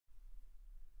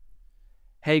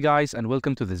Hey guys, and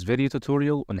welcome to this video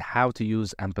tutorial on how to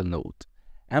use Amplenote.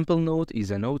 Amplenote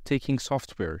is a note-taking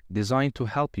software designed to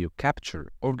help you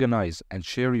capture, organize, and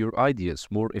share your ideas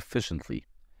more efficiently.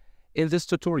 In this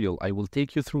tutorial, I will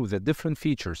take you through the different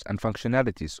features and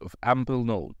functionalities of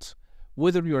Amplenote.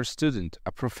 Whether you are a student,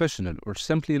 a professional, or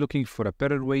simply looking for a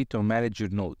better way to manage your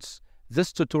notes,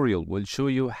 this tutorial will show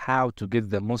you how to get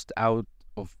the most out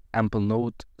of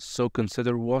Amplenote, so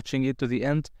consider watching it to the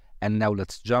end. And now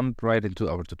let's jump right into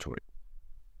our tutorial.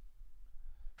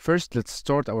 First, let's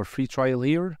start our free trial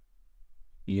here.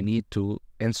 You need to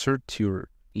insert your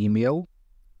email.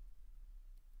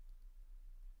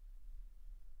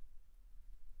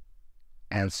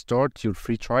 And start your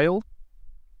free trial.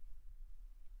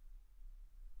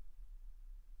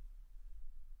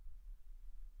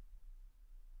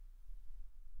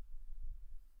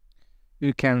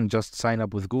 You can just sign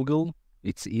up with Google.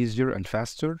 It's easier and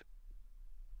faster.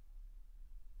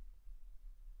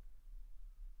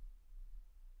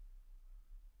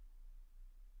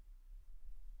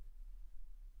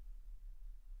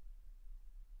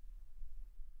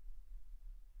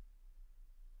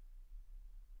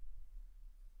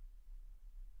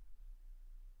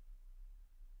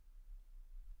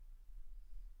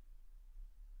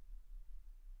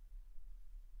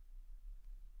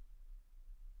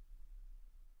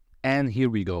 And here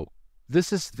we go.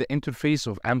 This is the interface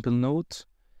of Amplenote.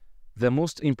 The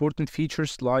most important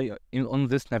features lie on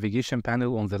this navigation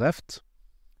panel on the left.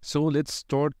 So let's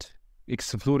start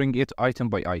exploring it item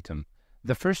by item.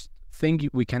 The first thing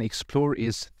we can explore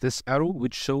is this arrow,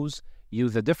 which shows you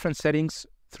the different settings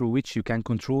through which you can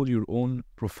control your own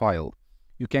profile.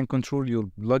 You can control your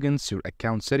plugins, your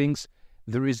account settings.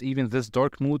 There is even this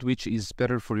dark mode, which is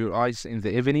better for your eyes in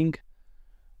the evening.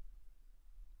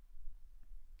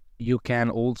 You can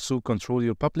also control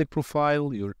your public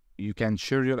profile, you can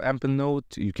share your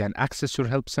Amplenote, you can access your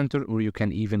help center, or you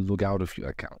can even log out of your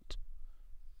account.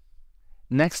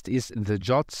 Next is the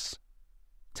Jots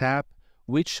tab,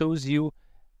 which shows you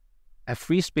a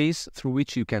free space through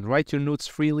which you can write your notes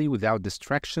freely without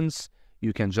distractions.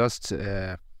 You can just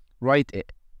write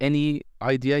any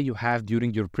idea you have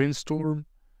during your brainstorm.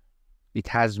 It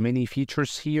has many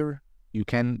features here. You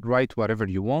can write whatever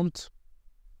you want.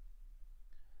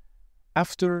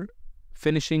 After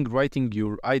finishing writing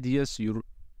your ideas, your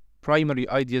primary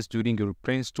ideas during your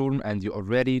brainstorm, and you are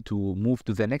ready to move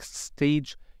to the next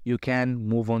stage, you can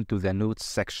move on to the notes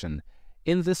section.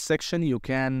 In this section, you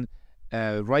can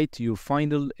write your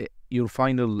final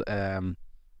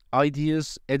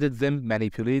ideas, edit them,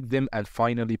 manipulate them, and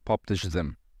finally publish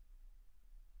them.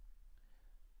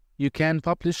 You can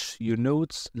publish your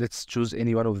notes. Let's choose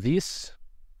any one of these.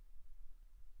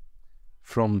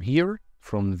 From here,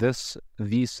 from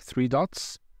these three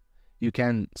dots, you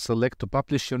can select to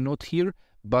publish your note here,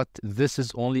 but this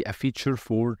is only a feature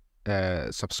for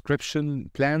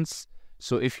subscription plans.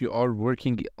 So if you are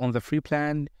working on the free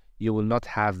plan, you will not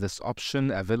have this option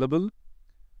available.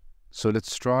 So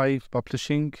let's try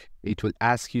publishing. It will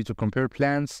ask you to compare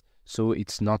plans, so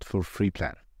it's not for free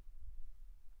plan.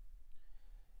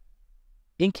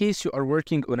 In case you are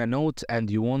working on a note and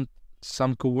you want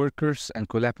some coworkers and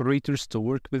collaborators to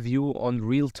work with you on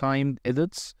real-time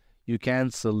edits, you can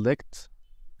select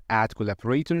add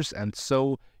collaborators, and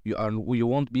so you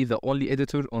won't be the only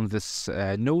editor on this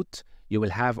note. You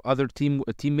will have other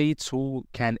teammates who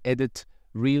can make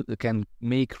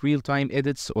real-time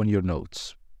edits on your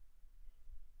notes.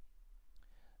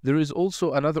 There is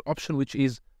also another option, which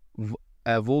is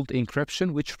vault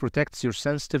encryption, which protects your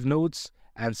sensitive notes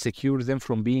and secure them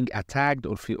from being attacked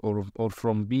or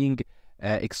from being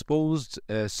exposed,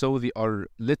 so they are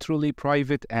literally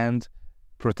private and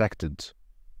protected.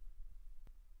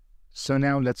 So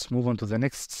now let's move on to the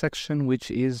next section, which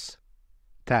is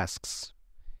tasks.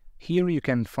 Here you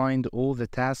can find all the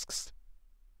tasks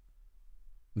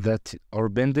that are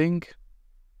pending.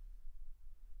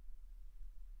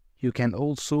 You can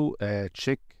also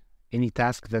check any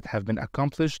task that have been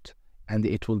accomplished, and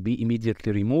it will be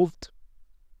immediately removed.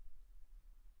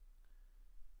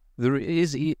 There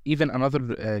is even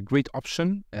another great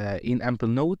option in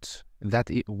Amplenote that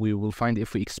we will find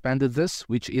if we expanded this,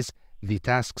 which is the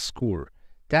task score.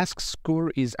 Task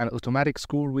score is an automatic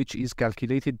score which is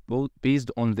calculated based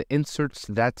on the inserts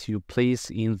that you place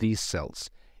in these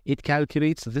cells. It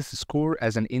calculates this score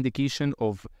as an indication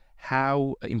of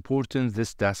how important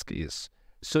this task is.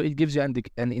 So it gives you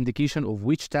an indication of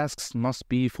which tasks must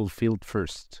be fulfilled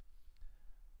first.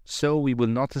 So we will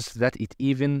notice that it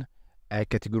even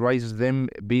categorizes them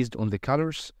based on the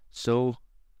colors. So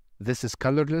this is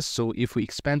colorless, so if we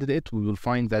expanded it, we will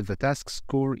find that the task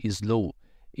score is low.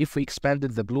 If we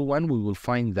expanded the blue one, we will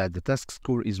find that the task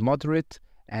score is moderate,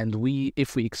 and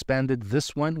if we expanded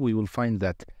this one, we will find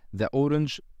that the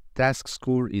orange task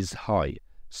score is high.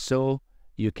 So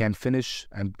you can finish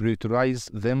and prioritize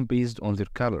them based on their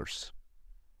colors.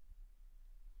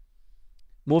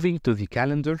 Moving to the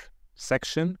calendar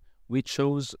section, which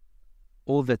shows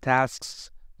all the tasks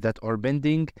that are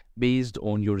pending based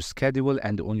on your schedule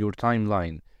and on your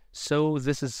timeline. So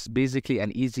this is basically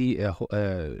an easy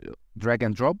drag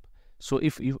and drop. So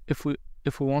if we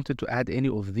wanted to add any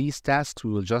of these tasks,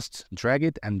 we will just drag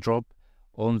it and drop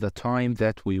on the time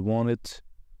that we want it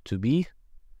to be,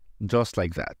 just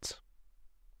like that.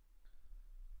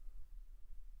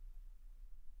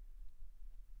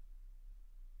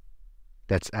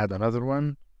 Let's add another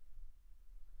one.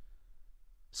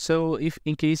 So if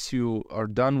in case you are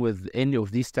done with any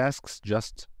of these tasks,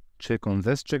 just check on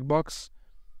this checkbox.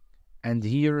 And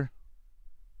here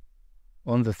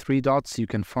on the 3 dots, you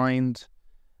can find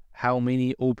how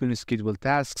many open scheduled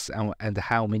tasks and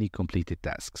how many completed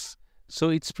tasks. So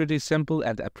it's pretty simple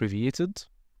and abbreviated.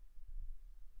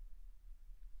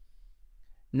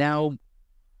 Now,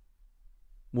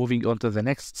 moving on to the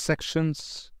next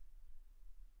sections.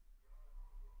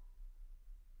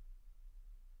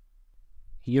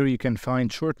 Here you can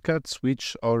find shortcuts,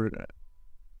 which are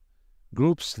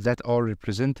groups that are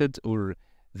represented or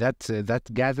that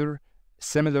gather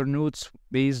similar notes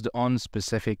based on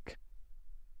specific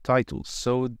titles.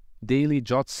 So daily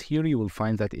jots, here you will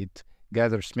find that it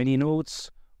gathers many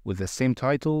notes with the same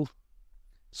title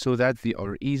so that they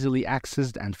are easily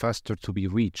accessed and faster to be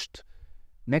reached.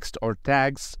 Next are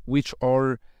tags, which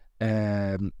are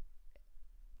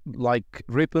like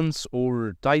ribbons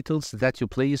or titles that you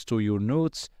place to your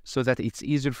notes so that it's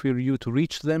easier for you to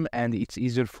reach them and it's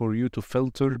easier for you to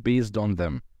filter based on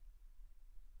them.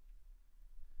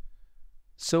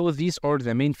 So these are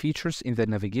the main features in the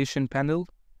navigation panel.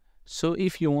 So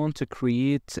if you want to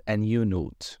create a new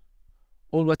note,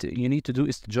 all what you need to do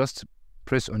is to just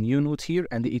press on new note here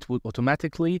and it will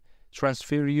automatically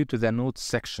transfer you to the notes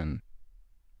section.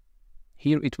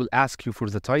 Here it will ask you for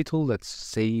the title, let's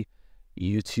say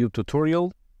YouTube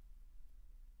tutorial.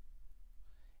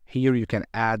 Here you can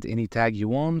add any tag you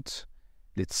want.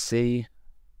 Let's say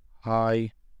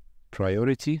high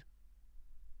priority.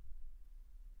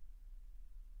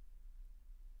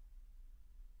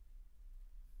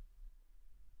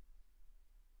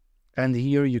 And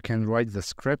here you can write the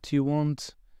script you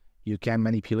want. You can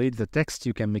manipulate the text.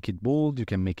 You can make it bold. You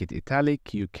can make it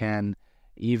italic. You can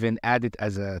even add it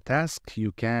as a task.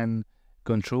 You can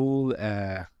control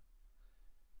the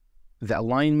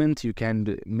alignment. You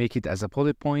can make it as a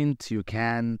bullet point. You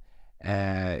can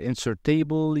insert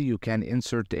table. You can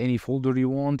insert any folder you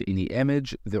want, any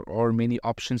image. There are many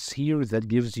options here that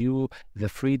gives you the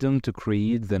freedom to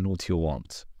create the note you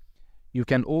want. You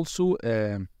can also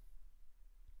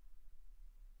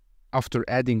after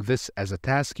adding this as a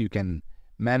task, you can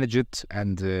manage it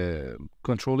and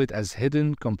control it as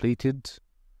hidden, completed.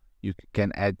 You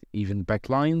can add even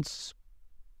backlines.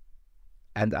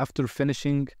 And after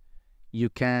finishing, you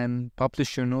can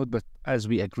publish your note, but as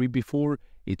we agreed before,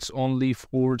 it's only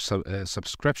for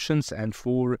subscriptions and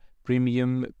for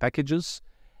premium packages.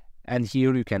 And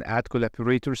here you can add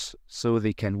collaborators so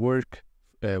they can work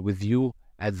with you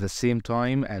at the same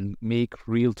time and make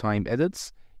real-time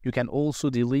edits. You can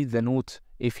also delete the note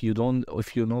if you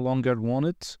no longer want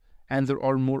it. And there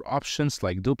are more options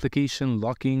like duplication,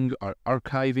 locking,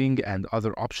 archiving, and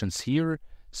other options here.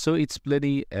 So it's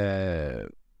plenty,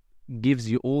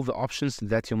 gives you all the options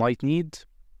that you might need.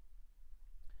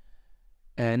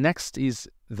 Next is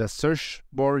the search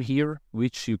bar here,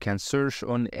 which you can search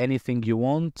on anything you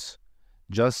want.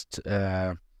 Just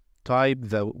type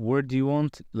the word you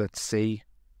want, let's say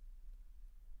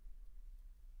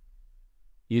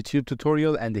YouTube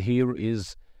tutorial, and here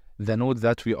is the note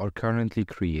that we are currently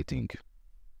creating.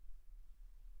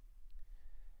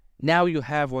 Now you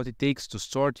have what it takes to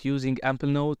start using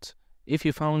Amplenote. If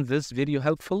you found this video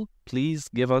helpful, please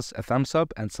give us a thumbs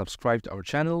up and subscribe to our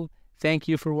channel. Thank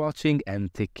you for watching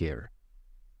and take care.